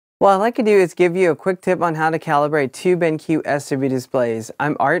What I'd like to do is give you a quick tip on how to calibrate two BenQ SW displays.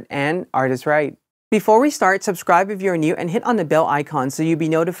 I'm Art and ArtIsRight. Before we start, subscribe if you're new and hit on the bell icon so you'll be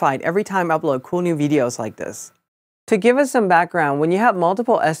notified every time I upload cool new videos like this. To give us some background, when you have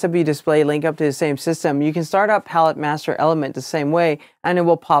multiple SW display linked up to the same system, you can start up Palette Master Element the same way and it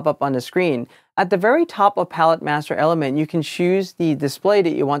will pop up on the screen. At the very top of Palette Master Element, you can choose the display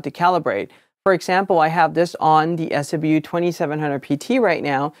that you want to calibrate. For example, I have this on the SW2700 PT right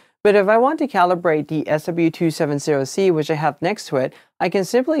now, but if I want to calibrate the SW270C, which I have next to it, I can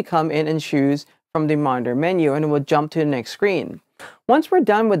simply come in and choose from the monitor menu and it will jump to the next screen. Once we're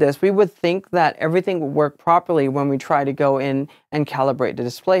done with this, we would think that everything will work properly when we try to go in and calibrate the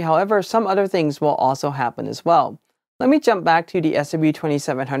display. However, some other things will also happen as well. Let me jump back to the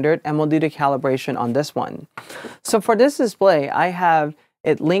SW2700 and we'll do the calibration on this one. So for this display, I have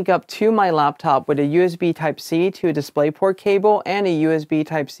it link up to my laptop with a USB Type-C to a DisplayPort cable and a USB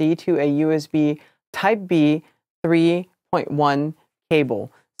Type-C to a USB Type-B 3.1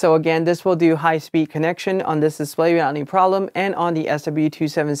 cable. So again, this will do high-speed connection on this display without any problem, and on the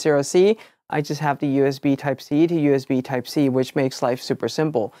SW270C, I just have the USB Type-C to USB Type-C, which makes life super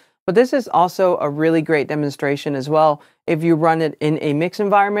simple. But this is also a really great demonstration as well if you run it in a mixed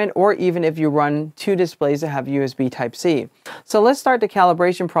environment or even if you run two displays that have USB Type-C. So let's start the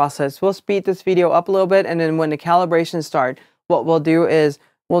calibration process. We'll speed this video up a little bit, and then when the calibration starts, what we'll do is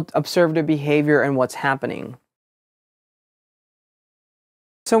we'll observe the behavior and what's happening.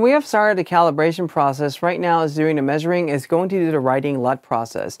 So we have started the calibration process. Right now is doing the measuring, is going to do the writing LUT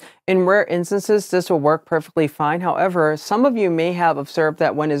process. In rare instances, this will work perfectly fine. However, some of you may have observed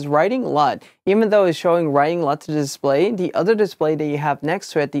that when it's writing LUT, even though it's showing writing LUT to the display, the other display that you have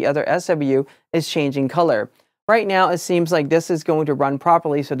next to it, the other SW, is changing color. Right now, it seems like this is going to run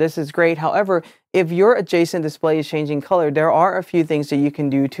properly, so this is great. However, if your adjacent display is changing color, there are a few things that you can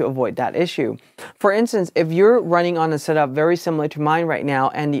do to avoid that issue. For instance, if you're running on a setup very similar to mine right now,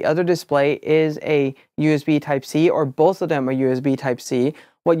 and the other display is a USB Type-C, or both of them are USB Type-C,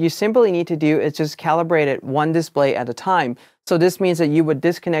 what you simply need to do is just calibrate it one display at a time. So this means that you would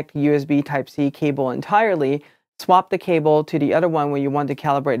disconnect the USB Type-C cable entirely, swap the cable to the other one when you want to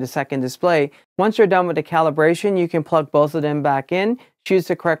calibrate the second display. Once you're done with the calibration, you can plug both of them back in, choose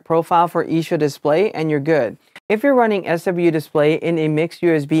the correct profile for each display, and you're good. If you're running SW display in a mixed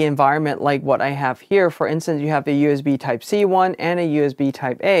USB environment like what I have here, for instance, you have the USB Type-C one and a USB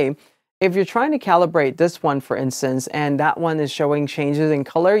Type-A. If you're trying to calibrate this one, for instance, and that one is showing changes in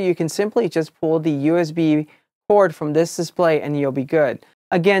color, you can simply just pull the USB cord from this display and you'll be good.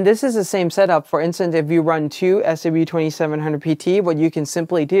 Again, this is the same setup. For instance, if you run two SW2700 PT, what you can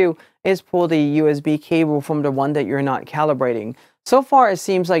simply do is pull the USB cable from the one that you're not calibrating. So far, it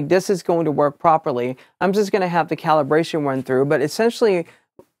seems like this is going to work properly. I'm just going to have the calibration run through, but essentially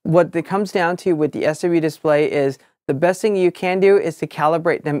what it comes down to with the SW display is the best thing you can do is to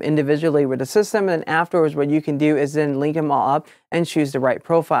calibrate them individually with the system, and afterwards what you can do is then link them all up and choose the right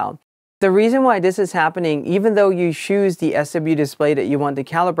profile. The reason why this is happening, even though you choose the SW display that you want to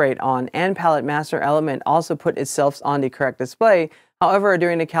calibrate on, and Palette Master Element also put itself on the correct display, however,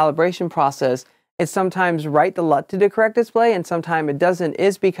 during the calibration process, it sometimes write the LUT to the correct display and sometimes it doesn't,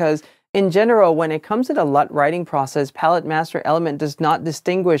 is because in general, when it comes to the LUT writing process, Palette Master Element does not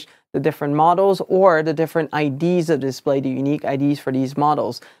distinguish the different models or the different IDs of the display, the unique IDs for these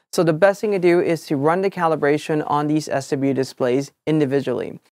models. So the best thing to do is to run the calibration on these SW displays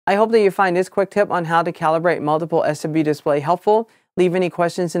individually. I hope that you find this quick tip on how to calibrate multiple SW display helpful. Leave any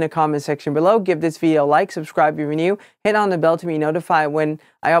questions in the comment section below. Give this video a like, subscribe if you're new, hit on the bell to be notified when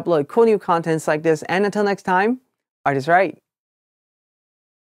I upload cool new contents like this. And until next time, ArtIsRight.